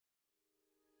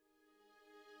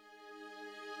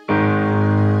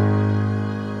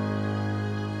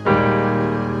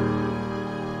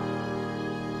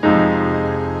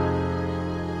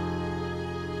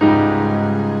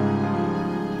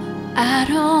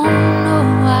don't know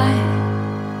why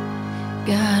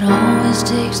God always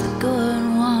takes the good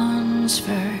ones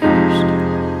first.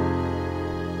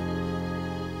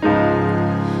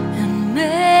 And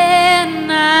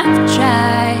man, I've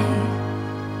tried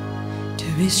to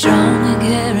be strong and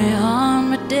carry on,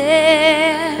 but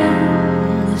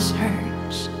damn, this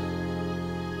hurts.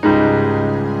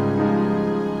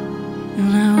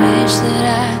 And I wish that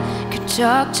I could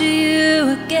talk to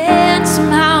you again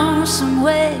somehow, some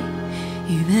way,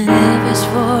 even if it's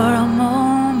for a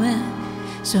moment,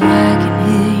 so I can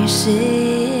hear you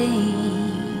say,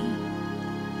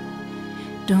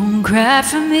 don't cry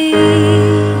for me,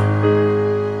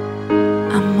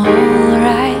 I'm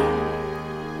alright,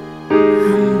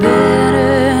 I'm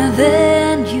better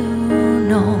than you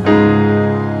know.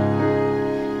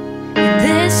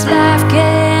 This life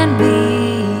can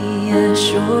be a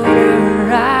shorter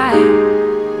ride,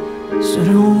 so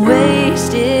don't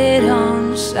waste it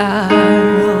on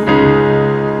sorrow.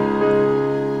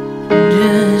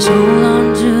 Just hold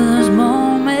on to those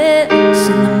moments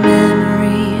and the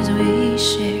memories we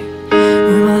share.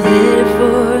 We're both headed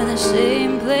for the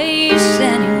same place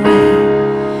anyway.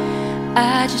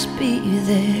 I just beat you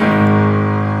there.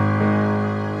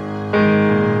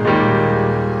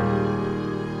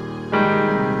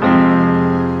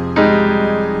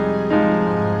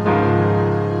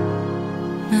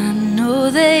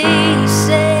 They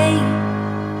say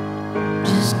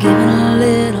just give it a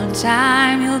little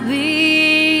time, you'll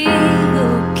be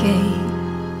okay.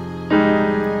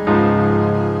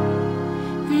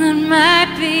 And that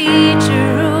might be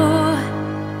true,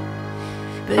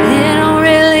 but it don't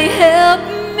really help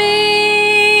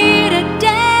me today.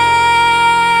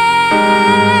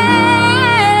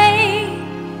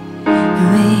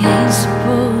 We ain't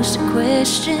supposed to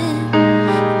question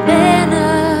men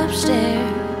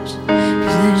upstairs,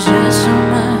 there's just so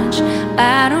much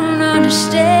I don't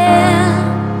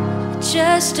understand. It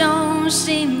just don't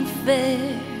seem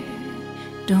fair.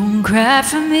 Don't cry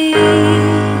for me,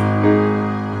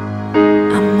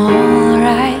 I'm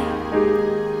alright,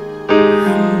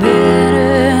 I'm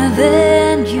better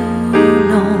than you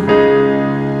know.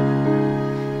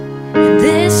 And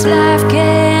this life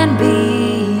can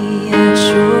be a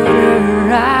shorter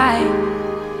ride,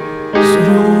 so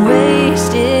don't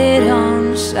waste it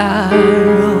on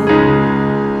sorrow.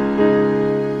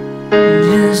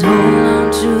 Just hold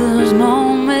on to those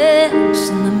moments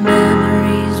and the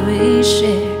memories we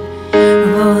share.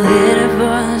 We're both headed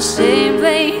for the same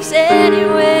place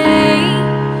anyway.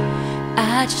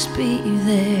 I just beat you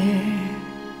there.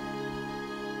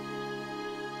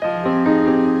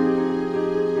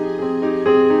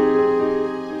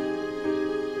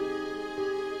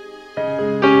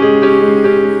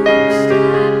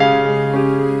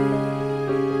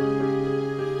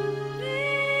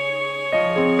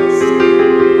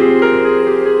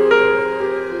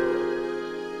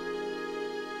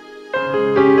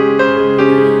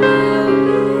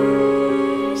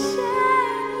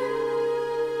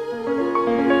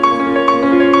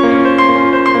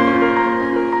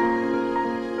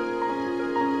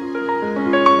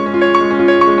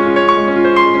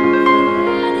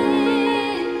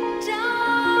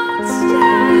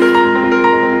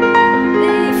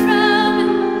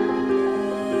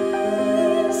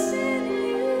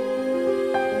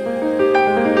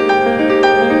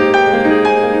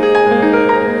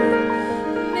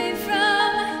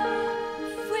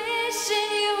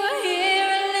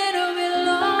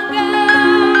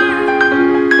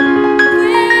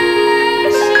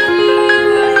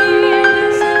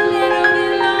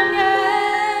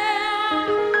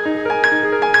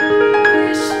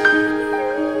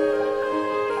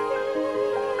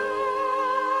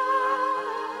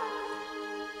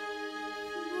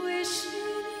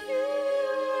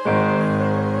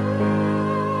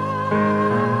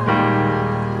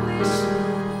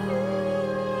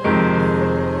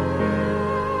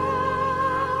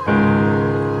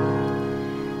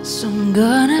 So I'm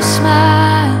gonna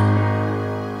smile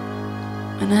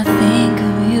when I think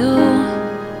of you,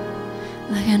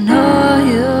 like I know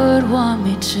you'd want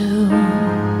me to.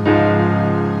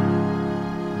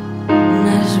 And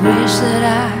I just wish that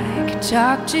I could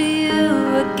talk to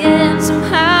you again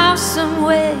somehow, some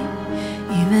way,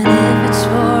 even if it's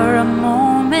for a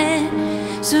moment,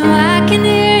 so I can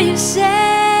hear you say,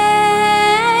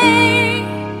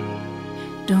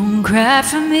 don't cry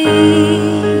for me,